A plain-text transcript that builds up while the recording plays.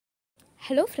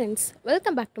Hello friends,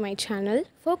 welcome back to my channel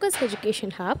Focus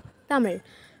Education Hub Tamil.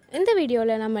 In the video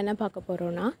la nama enna paaka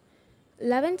porona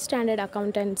 11th standard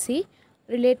accountancy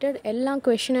related ella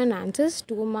question and answers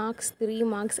 2 marks, 3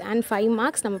 marks and 5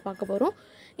 marks nama paaka porom.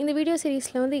 In the video series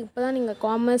la vandu ipoda neenga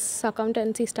commerce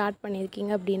accountancy start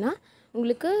pannirkeenga appadina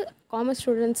ungalku commerce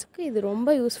students ku idu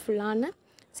romba useful ana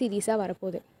series ah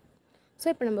varapodhu. So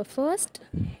ipo நம்ம first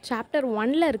chapter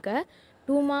 1 la irukka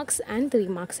 2 marks and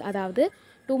 3 marks அதாவது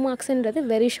 2 marks என்றது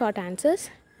very short answers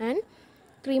and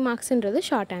 3 marks என்றது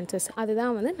short answers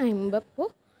அதுதான் வந்து நான் இப்போ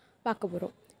பார்க்க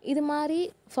போறோம். இது மாதிரி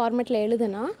ஃபார்மட்ல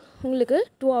எழுதுனா உங்களுக்கு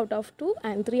 2 out of 2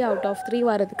 and 3 out of 3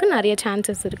 வரதுக்கு நிறைய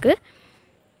chances இருக்கு.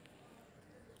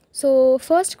 So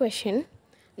first question,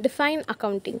 define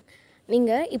accounting.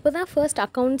 நீங்கள் இப்போ தான் ஃபர்ஸ்ட்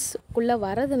அக்கௌண்ட்ஸ்க்குள்ளே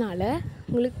வரதுனால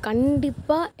உங்களுக்கு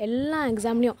கண்டிப்பாக எல்லா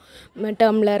எக்ஸாம்லேயும்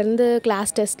டேர்ம்லேருந்து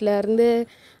கிளாஸ் டெஸ்ட்லேருந்து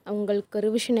உங்களுக்கு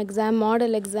revision exam,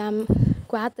 model exam,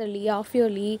 quarterly, half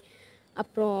yearly,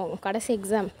 அப்புறம் கடைசி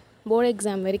எக்ஸாம், போர்டு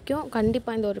எக்ஸாம் வரைக்கும்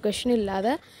கண்டிப்பாக இந்த ஒரு கொஷின்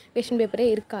இல்லாத கொஷின் பேப்பரே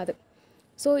இருக்காது.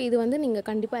 ஸோ இது வந்து நீங்கள்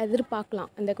கண்டிப்பாக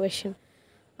எதிர்பார்க்கலாம் அந்த கொஷின்.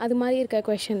 அது மாதிரி இருக்க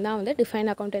கொஷின் தான் வந்து டிஃபைன்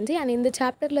அக்கௌண்டன்சி. அண்ட் இந்த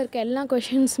சாப்டரில் இருக்க எல்லா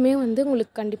கொஷின்ஸுமே வந்து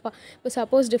உங்களுக்கு கண்டிப்பாக இப்போ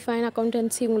சப்போஸ் டிஃபைன்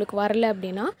அக்கௌண்டன்சி உங்களுக்கு வரல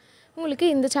அப்படின்னா உங்களுக்கு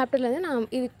இந்த சாப்டர்லேருந்து நான்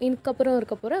இதுக்கப்புறம்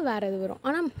இருக்க போகிற வேறு எது வரும்.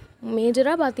 ஆனால்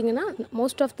மேஜராக பார்த்தீங்கன்னா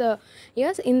மோஸ்ட் ஆஃப் த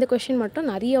இயர்ஸ் இந்த கொஷின் மட்டும்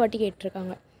நிறைய வாட்டி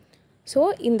கேட்டிருக்காங்க. ஸோ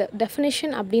இந்த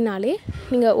டெஃபினேஷன் அப்படின்னாலே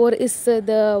நீங்கள் ஒரு இஸ்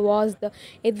த வாஸ் த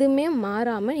எதுவுமே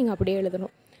மாறாமல் நீங்கள் அப்படியே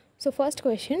எழுதணும். So first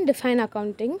question, define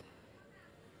accounting.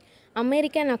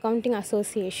 American Accounting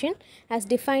Association has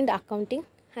defined accounting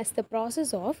as the process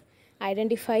of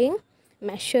identifying,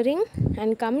 measuring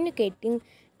and communicating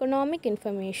economic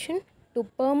information to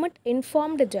permit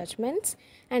informed judgments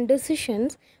and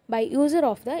decisions by user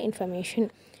of the information.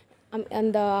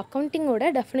 அந்த அக்கௌண்டிங்கோட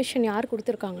definition யார்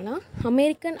கொடுத்துருக்காங்கன்னா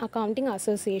American accounting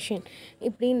association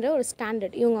இப்படின்ற ஒரு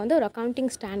standard. இவங்க வந்து ஒரு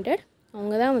accounting standard,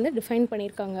 அவங்க தான் வந்து டிஃபைன்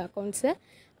பண்ணியிருக்காங்க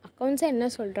அக்கௌண்ட்ஸை என்ன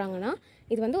சொல்கிறாங்கன்னா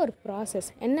இது வந்து ஒரு ப்ராசஸ்.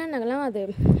 என்னென்னலாம் அது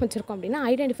வச்சுருக்கோம் அப்படின்னா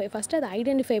ஃபஸ்ட்டு அதை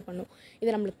ஐடென்டிஃபை பண்ணும். இது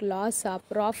நம்மளுக்கு லாஸா,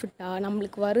 ப்ராஃபிட்டா,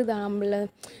 நம்மளுக்கு வருதா,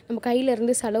 நம்ம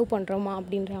கையிலேருந்து செலவு பண்ணுறோமா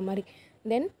அப்படின்ற மாதிரி.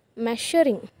 தென்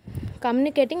மெஷரிங்,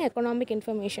 கம்யூனிகேட்டிங் எக்கனாமிக்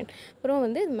இன்ஃபர்மேஷன். அப்புறம்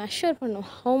வந்து மெஷர் பண்ணும்,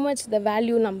 ஹவு மச் த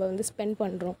வேல்யூ நம்ம வந்து ஸ்பெண்ட்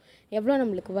பண்ணுறோம், எவ்வளோ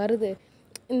நம்மளுக்கு வருது.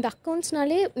 இந்த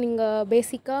அக்கௌண்ட்ஸ்னாலே நீங்கள்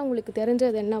பேசிக்காக உங்களுக்கு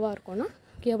தெரிஞ்சது என்னவாக இருக்கும்னா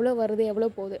எவ்வளோ வருது, எவ்வளோ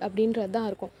போகுது அப்படின்றது தான்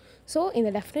இருக்கும். ஸோ இந்த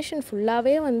டெஃபினேஷன்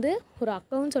ஃபுல்லாகவே வந்து ஒரு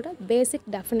அக்கௌண்ட்ஸோட பேசிக்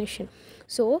டெஃபினேஷன்.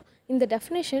 ஸோ இந்த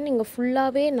டெஃபினேஷன் நீங்கள்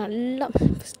ஃபுல்லாகவே நல்லா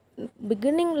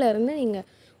பிகினிங்லேருந்து நீங்கள்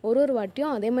ஒரு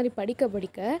வாட்டியும் அதே மாதிரி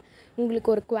படிக்க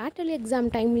உங்களுக்கு ஒரு குவார்ட்டர்லி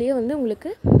எக்ஸாம் டைம்லேயே வந்து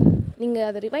உங்களுக்கு நீங்கள்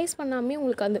அதை ரிவைஸ் பண்ணாமே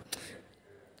உங்களுக்கு அந்த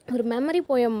ஒரு மெமரி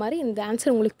போயம் மாதிரி இந்த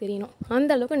ஆன்சர் உங்களுக்கு தெரியணும்.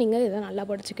 அந்த அளவுக்கு நீங்கள் இதை நல்லா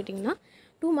படிச்சுக்கிட்டிங்கன்னா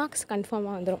 2 marks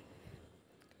கன்ஃபார்மாக வந்துடும்.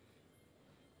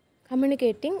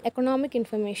 Communicating economic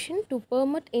information to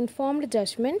permit informed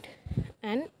judgment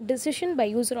and decision by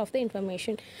user of the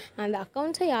information. அந்த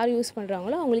அக்கௌண்ட்ஸை யார் யூஸ்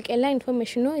பண்ணுறாங்களோ அவங்களுக்கு எல்லா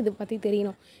இன்ஃபர்மேஷனும் இதை பற்றி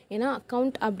தெரியணும். ஏன்னா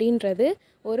அக்கௌண்ட் அப்படின்றது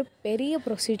ஒரு பெரிய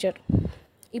ப்ரொசீஜர்.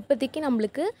 இப்போதைக்கு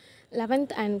நம்மளுக்கு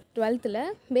 11th and 12th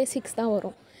பேசிக்ஸ் தான்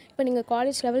வரும். இப்போ நீங்கள்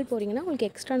காலேஜ் லெவல் போகிறீங்கன்னா உங்களுக்கு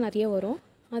எக்ஸ்ட்ரா நிறைய வரும்,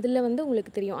 அதில் வந்து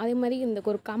உங்களுக்கு தெரியும். அதே மாதிரி இந்த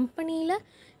ஒரு கம்பெனியில்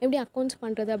எப்படி அக்கௌண்ட்ஸ்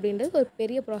பண்ணுறது அப்படின்றது ஒரு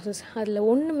பெரிய ப்ராசஸ். அதில்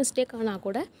ஒன்று மிஸ்டேக் ஆனால்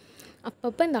கூட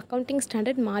அப்பப்போ இந்த அக்கௌண்டிங்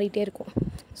ஸ்டாண்டர்ட் மாறிட்டே இருக்கும்.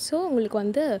 ஸோ உங்களுக்கு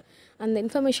வந்து அந்த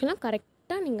இன்ஃபர்மேஷன்லாம்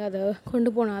கரெக்டாக நீங்கள் அதை கொண்டு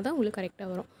போனால் தான் உங்களுக்கு கரெக்டாக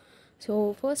வரும். So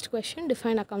first question,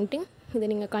 define accounting. இது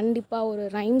நீங்கள் கண்டிப்பாக ஒரு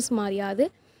ரைம்ஸ்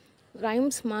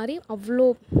மாதிரி அவ்வளோ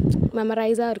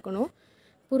மெமரைஸாக இருக்கணும்,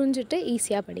 புரிஞ்சுட்டு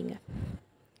ஈஸியாக படிங்க.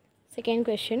 Second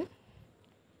question,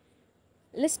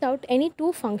 list out any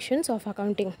 2 functions of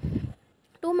accounting.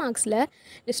 2 marksல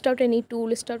list out any 2,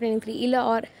 list out any 3 இல்லை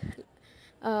R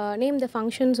name the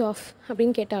functions of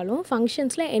அப்படின்னு கேட்டாலும்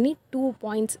ஃபங்க்ஷன்ஸில் எனி 2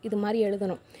 points இது மாதிரி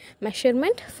எழுதணும்.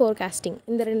 மெஷர்மெண்ட், ஃபோர்காஸ்டிங்,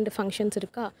 இந்த 2 ஃபங்க்ஷன்ஸ்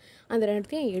இருக்கா, அந்த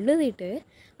 2த்தையும் எழுதிட்டு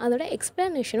அதோட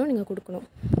எக்ஸ்ப்ளனேஷனும் நீங்கள் கொடுக்கணும்.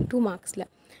 2 marksல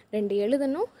 2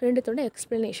 எழுதணும், 2த்தோட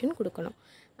எக்ஸ்ப்ளனேஷன் கொடுக்கணும்.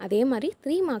 அதே மாதிரி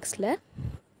 3 marksல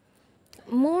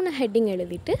 3 ஹெட்டிங்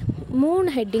எழுதிட்டு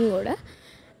 3 ஹெட்டிங்கோட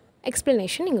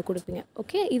எக்ஸ்ப்ளனேஷன் நீங்கள் கொடுப்பீங்க.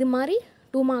 ஓகே, இது மாதிரி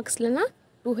 2 marksலனா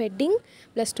 2 heading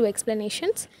 + 2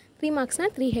 explanations, 3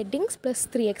 marksனால் 3 headings +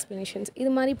 3 explanations.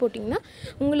 இது மாதிரி போட்டிங்கன்னா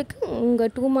உங்களுக்கு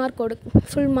உங்கள் 2 markோட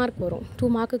ஃபுல் மார்க் வரும். 2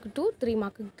 markuக்கு 2, 3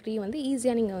 markuக்கு 3 வந்து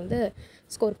ஈஸியாக நீங்கள் வந்து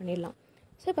ஸ்கோர் பண்ணிடலாம்.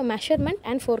 ஸோ இப்போ மெஷர்மெண்ட்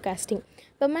அண்ட் ஃபோர்காஸ்டிங்.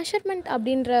 இப்போ மெஷர்மெண்ட்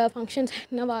அப்படின்ற ஃபங்க்ஷன்ஸ்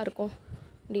என்னவாக இருக்கும்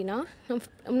அப்படின்னா நம்ம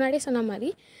முன்னாடியே சொன்ன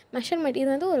மாதிரி மெஷர்மெண்ட் இது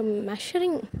வந்து ஒரு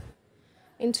மெஷரிங்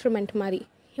இன்ஸ்ட்ருமெண்ட் மாதிரி.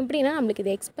 எப்படின்னா நம்மளுக்கு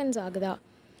இது எக்ஸ்பென்ஸ் ஆகுதா,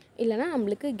 இல்லைனா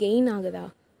நம்மளுக்கு கெயின் ஆகுதா,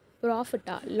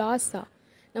 ப்ராஃபிட்டா, லாஸா,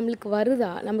 நம்மளுக்கு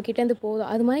வருதா, நம்மக்கிட்டேருந்து போதா,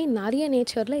 அது மாதிரி நிறைய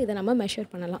நேச்சரில் இதை நம்ம மெஷர்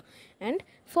பண்ணலாம். அண்ட்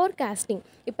ஃபோர்காஸ்டிங்,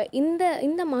 இப்போ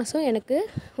இந்த மாதம் எனக்கு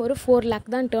ஒரு 4 lakh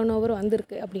தான் டேர்ன் ஓவர்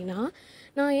வந்திருக்கு அப்படின்னா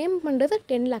நான் ஏம் பண்ணுறது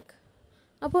 10 lakh.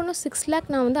 அப்போ இன்னும் 6 lakh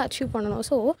நான் வந்து அச்சீவ் பண்ணணும்.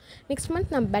 ஸோ நெக்ஸ்ட்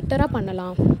மந்த் நான் பெட்டராக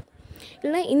பண்ணலாம்.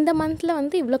 இல்லைனா இந்த மந்தில்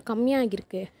வந்து இவ்வளோ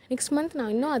கம்மியாகிருக்கு, நெக்ஸ்ட் மந்த்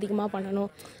நான் இன்னும் அதிகமாக பண்ணணும்.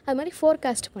 அது மாதிரி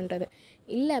ஃபோர்காஸ்ட் பண்ணுறது.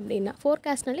 இல்லை அப்படின்னா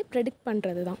ஃபோர்காஸ்ட்னாலே ப்ரெடிக்ட்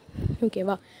பண்ணுறது தான்.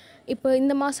 ஓகேவா? இப்போ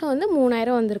இந்த மாதம் வந்து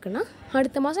 3000 வந்திருக்குன்னா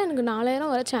அடுத்த மாதம் எனக்கு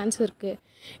 4000 வர சான்ஸ் இருக்குது.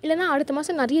 இல்லைனா அடுத்த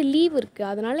மாதம் நிறைய லீவ் இருக்குது,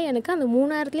 அதனால் எனக்கு அந்த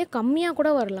 3000த்துலேயே கம்மியாக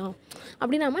கூட வரலாம்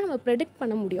அப்படின்னு நம்ம ப்ரெடிக்ட்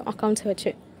பண்ண முடியும் அக்கௌண்ட்ஸை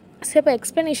வச்சு. ஸோ இப்போ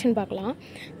எக்ஸ்ப்ளனேஷன் பார்க்கலாம்.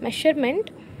 Measurement.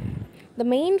 The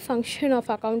main function of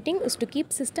accounting is to keep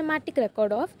systematic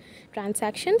record of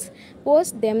transactions,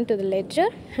 post them to the ledger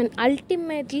and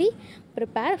ultimately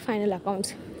prepare final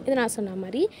accounts. இது நான் சொன்ன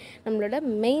மாதிரி நம்மளோட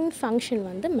மெயின் ஃபங்க்ஷன்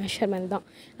வந்து மெஷர்மெண்ட் தான்.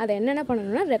 அதை என்னென்ன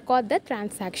பண்ணணும்னா ரெக்கார்ட் த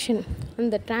டிரான்சாக்ஷன்.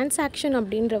 அந்த டிரான்சாக்ஷன்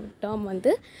அப்படின்ற டேர்ம்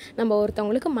வந்து நம்ம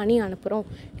ஒருத்தவங்களுக்கு மணி அனுப்புகிறோம்,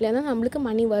 இல்லைன்னா நம்மளுக்கு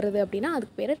மணி வருது அப்படின்னா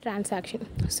அதுக்கு பேர் டிரான்சாக்ஷன்.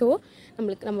 ஸோ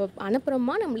நம்ம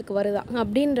அனுப்புகிறோமா, நம்மளுக்கு வருதா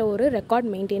அப்படின்ற ஒரு ரெக்கார்ட்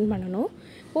மெயின்டைன் பண்ணணும்.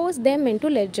 போஸ்ட் தேம்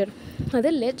இன்டு லெட்ஜர், அது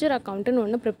லெட்ஜர் அக்கௌண்ட்டுன்னு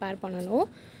ஒன்று ப்ரிப்பேர் பண்ணணும்.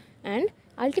 And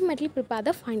ultimately prepare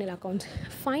the final accounts.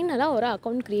 ஃபைனலாக ஒரு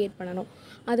அக்கௌண்ட் க்ரியேட் பண்ணணும்.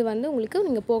 அது வந்து உங்களுக்கு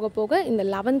நீங்கள் போக போக இந்த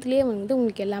 11th வந்து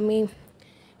உங்களுக்கு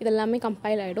இதெல்லாமே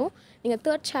கம்பைல் ஆகிடும். நீங்கள்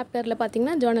 3rd chapterல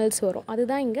பார்த்தீங்கன்னா ஜேர்னல்ஸ் வரும்,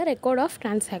 அதுதான் இங்கே record of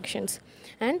transactions.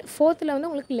 And 4th வந்து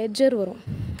உங்களுக்கு லெட்ஜர் வரும்,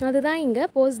 அதுதான் இங்கே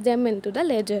post them into the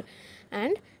ledger.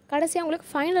 And கடைசியாக உங்களுக்கு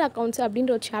ஃபைனல் அக்கௌண்ட்ஸ்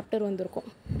அப்படின்ற ஒரு சாப்டர் வந்திருக்கும்.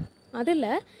 அதில்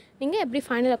நீங்கள் எப்படி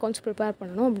ஃபைனல் அக்கௌண்ட்ஸ் ப்ரிப்பேர்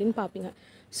பண்ணணும் அப்படின்னு பார்ப்பீங்க.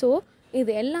 ஸோ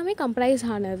இது எல்லாமே கம்ப்ரைஸ்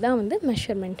ஆனது தான் வந்து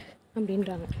மெஷர்மெண்ட்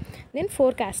அப்படின்றாங்க. தென்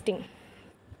forecasting.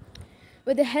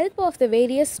 With the help of the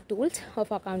various tools of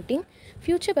accounting,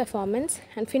 future performance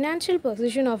and financial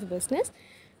position of business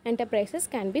enterprises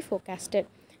can be forecasted.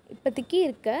 இப்போதைக்கு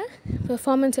இருக்க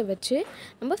பெர்ஃபார்மன்ஸை வச்சு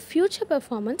நம்ம ஃப்யூச்சர்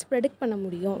பெர்ஃபார்மன்ஸ் ப்ரெடிக்ட் பண்ண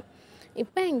முடியும்.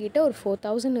 இப்போ என்கிட்ட ஒரு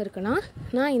 4000 இருக்குன்னா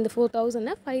நான் இந்த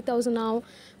 4000 5000 ஆகும்,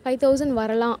 5000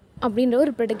 வரலாம் அப்படின்ற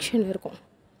ஒரு ப்ரெடிக்ஷன் இருக்கும்.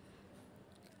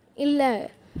 இல்லை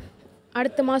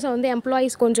அடுத்த மாதம் வந்து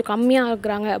எம்ப்ளாயீஸ் கொஞ்சம் கம்மியாக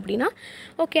இருக்கிறாங்க அப்படின்னா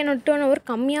ஓகே என்னோட டேர்ன் ஓவர்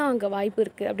கம்மியாக அங்கே வாய்ப்பு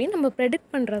இருக்குது அப்படின்னு நம்ம ப்ரெடிக்ட்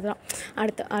பண்ணுறது தான்.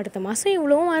 அடுத்த மாதம்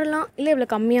இவ்வளோவும் வரலாம், இல்லை இவ்வளோ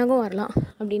கம்மியாகவும் வரலாம்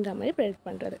அப்படின்ற மாதிரி ப்ரெடிக்ட்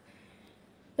பண்ணுறது.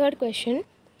 3rd question,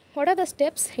 what are the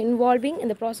steps involving in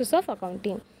the process of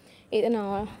accounting?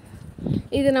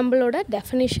 இது நம்மளோட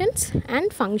டெஃபினிஷன்ஸ்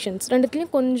அண்ட் ஃபங்க்ஷன்ஸ்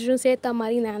ரெண்டுத்துலேயும் கொஞ்சம் சேர்த்த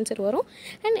மாதிரி இந்த ஆன்சர் வரும்.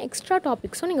 அண்ட் எக்ஸ்ட்ரா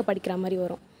டாபிக்ஸும் நீங்கள் படிக்கிற மாதிரி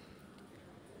வரும்.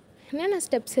 என்னென்ன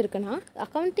ஸ்டெப்ஸ் இருக்குன்னா,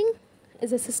 accounting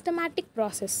is a systematic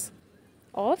process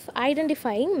of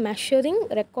identifying, measuring,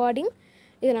 recording,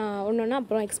 இது நான் ஒன்று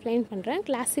அப்புறம் எக்ஸ்பிளைன் பண்ணுறேன்,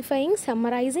 classifying,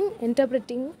 summarising,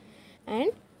 interpreting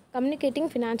and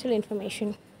communicating financial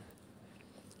information.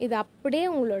 இது அப்படியே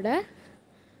உங்களோட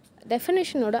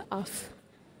டெஃபினேஷனோட ஆஃப்.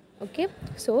 ஓகே,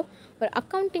 ஸோ ஒரு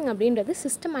அக்கௌண்டிங் அப்படின்றது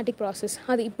சிஸ்டமேட்டிக் ப்ராசஸ்.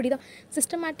 அது இப்படி தான்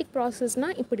சிஸ்டமேட்டிக்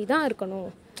ப்ராசஸ்னால் இப்படி தான் இருக்கணும்.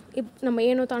 நம்ம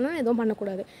ஏனோ தானோ எதுவும்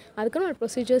பண்ணக்கூடாது. அதுக்குன்னு ஒரு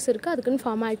ப்ரொசீஜர்ஸ் இருக்குது, அதுக்குன்னு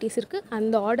ஃபார்மாலிட்டிஸ் இருக்குது.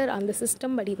 அந்த ஆர்டர் அந்த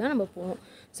சிஸ்டம் படி தான் நம்ம போகணும்.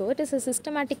 So it is a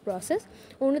systematic process.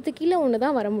 ஒன்றுக்கு கீழே ஒன்று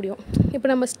தான் வர முடியும். இப்போ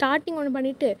நம்ம ஸ்டார்டிங் ஒன்று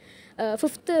பண்ணிவிட்டு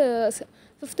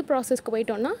ஃபிஃப்த்து ப்ராசஸ்க்கு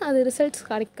போயிட்டோம்னா அது ரிசல்ட்ஸ்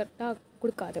கரெக்டாக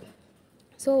கொடுக்காது.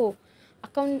 ஸோ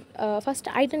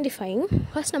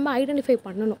ஃபஸ்ட் நம்ம ஐடென்டிஃபை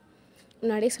பண்ணணும்.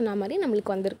 முன்னாடியே சொன்ன மாதிரி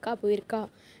நம்மளுக்கு வந்திருக்கா, போயிருக்கா,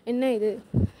 என்ன இது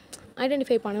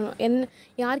ஐடென்டிஃபை பண்ணணும்,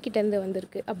 யார்கிட்டேருந்து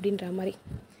வந்திருக்கு அப்படின்ற மாதிரி.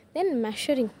 தென்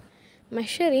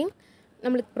மெஷரிங்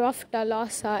நம்மளுக்கு ப்ராஃபிட்டா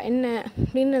லாஸா என்ன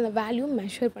அப்படின்னு அந்த வேல்யூ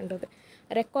மெஷர் பண்ணுறது.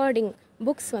 ரெக்கார்டிங்,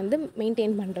 புக்ஸ் வந்து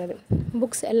மெயின்டைன் பண்ணுறது.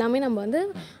 புக்ஸ் எல்லாமே நம்ம வந்து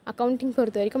அக்கௌண்டிங்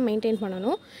பொறுத்த வரைக்கும் மெயின்டைன்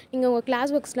பண்ணணும். நீங்கள் உங்கள்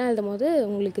கிளாஸ் ஒர்க்ஸ்லாம் எழுதும் போது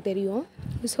உங்களுக்கு தெரியும்.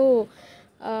 ஸோ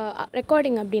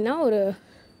ரெக்கார்டிங் அப்படின்னா ஒரு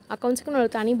அக்கௌண்ட்ஸுக்குன்னு ஒரு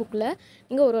தனி புக்கில்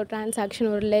நீங்கள் ஒரு ட்ரான்சாக்ஷன்,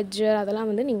 ஒரு லெட்ஜர் அதெல்லாம்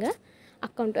வந்து நீங்கள்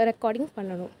ரெக்கார்டிங்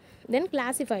பண்ணணும். தென்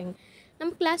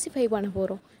நம்ம கிளாஸிஃபை பண்ண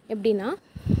போகிறோம். எப்படின்னா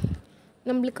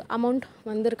நம்மளுக்கு அமௌண்ட்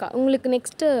வந்திருக்கா, உங்களுக்கு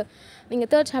நெக்ஸ்ட்டு நீங்கள்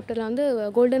 3rd chapterல வந்து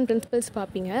கோல்டன் பிரின்சிபல்ஸ்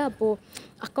பார்ப்பீங்க. அப்போது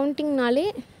அக்கௌண்டிங்னாலே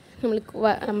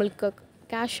நம்மளுக்கு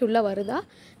கேஷ் உள்ளே வருதா,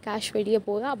 கேஷ் வெளியே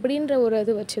போகுதா அப்படின்ற ஒரு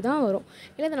இது வச்சு தான் வரும்.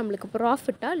 இல்லை அது நம்மளுக்கு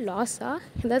ப்ராஃபிட்டாக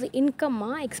லாஸாக ஏதாவது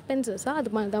இன்கம்மா எக்ஸ்பென்சஸாக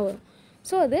அது மாதிரி தான் வரும்.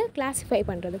 ஸோ அது கிளாஸிஃபை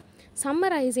பண்ணுறது.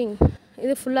 சம்மரைசிங்,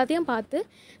 இது ஃபுல்லாத்தையும் பார்த்து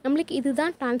நம்மளுக்கு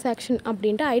இதுதான் ட்ரான்சாக்ஷன்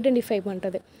அப்படின்ட்டு ஐடென்டிஃபை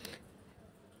பண்ணுறது.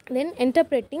 தென்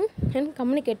interpreting and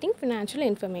communicating financial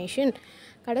information.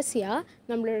 கடைசியாக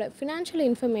நம்மளோட ஃபினான்ஷியல்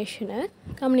இன்ஃபர்மேஷனை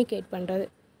கம்யூனிகேட் பண்ணுறது.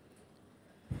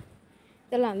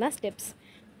 இதெல்லாம் தான் steps.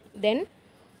 Then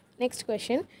next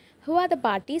question, who are the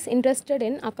parties interested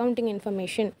in accounting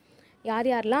information?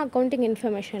 யாரெல்லாம் அக்கௌண்டிங்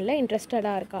இன்ஃபர்மேஷனில்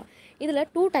இன்ட்ரெஸ்டடாக இருக்கா? இதில்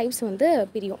 2 டைப்ஸ் வந்து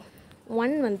பிரியும்.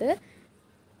 ஒன் வந்து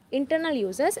internal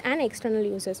users and external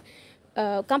users.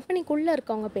 கம்பெனிக்குள்ளே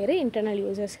இருக்கவங்க பேர் internal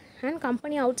users and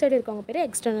company out side இருக்கவங்க பேர்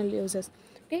external users.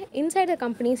 Okay, inside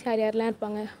companies யாரெல்லாம்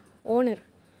இருப்பாங்க? Owner,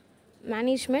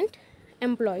 management,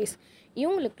 employees.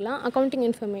 இவங்களுக்கெல்லாம் அக்கௌண்டிங்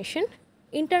இன்ஃபர்மேஷன்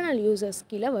இன்டர்னல் யூசர்ஸ்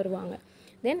கீழே வருவாங்க.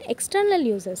 தென் எக்ஸ்டர்னல்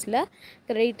யூசர்ஸில்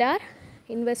கிரெடிட்டார்,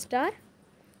 இன்வெஸ்டார்.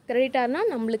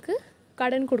 கிரெடிட்டார்னால் நம்மளுக்கு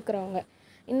கடன் கொடுக்குறவங்க.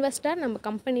 இன்வெஸ்டார் நம்ம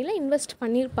கம்பெனியில் இன்வெஸ்ட்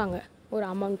பண்ணியிருப்பாங்க ஒரு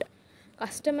amount.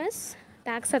 Customers,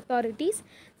 tax authorities,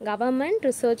 government,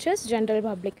 researchers, general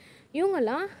public.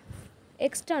 இவங்கெல்லாம்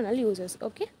external users.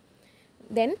 Okay,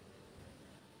 then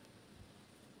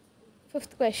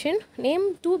 5th question, name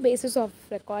 2 bases of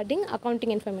recording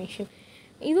accounting information.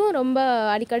 இதுவும் ரொம்ப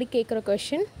அடிக்கடி கேட்குற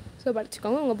கொஷின். ஸோ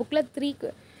படிச்சுக்கோங்க. உங்கள் புக்கில்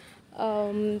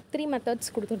 3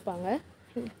 மெத்தட்ஸ் கொடுத்துருப்பாங்க.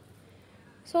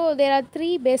 So there are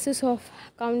 3 bases of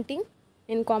accounting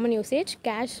in common usage: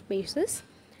 cash basis,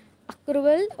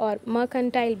 accrual or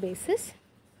mercantile basis,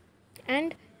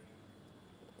 and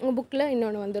உங்கள் புக்கில்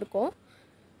இன்னொன்று வந்திருக்கோம்.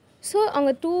 ஸோ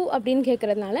அவங்க 2 அப்படின்னு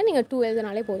கேட்குறதுனால நீங்கள் 2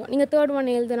 எழுதினாலே போதும். நீங்கள் 3rd one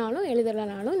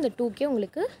எழுதலைனாலும் இந்த 2க்கே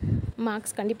உங்களுக்கு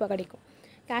மார்க்ஸ் கண்டிப்பாக கிடைக்கும்.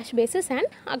 Cash basis and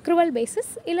accrual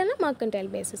basis இல்லைனா mercantile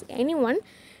basis, any one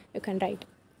you can write.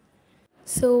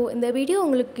 So இந்த வீடியோ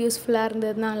உங்களுக்கு யூஸ்ஃபுல்லாக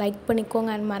இருந்ததுன்னா லைக்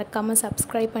பண்ணிக்கோங்க அண்ட் மறக்காமல்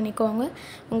சப்ஸ்கிரைப் பண்ணிக்கோங்க.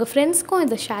 உங்கள் ஃப்ரெண்ட்ஸ்க்கும்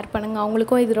இதை ஷேர் பண்ணுங்கள்,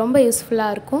 அவங்களுக்கும் இது ரொம்ப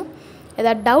யூஸ்ஃபுல்லாக இருக்கும்.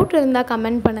 ஏதாவது டவுட் இருந்தால்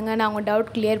கமெண்ட் பண்ணுங்கள், நான் உங்கள்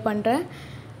டவுட் கிளியர் பண்ணுறேன்.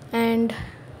 அண்ட்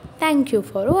தேங்க்யூ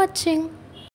ஃபார் வாட்சிங்.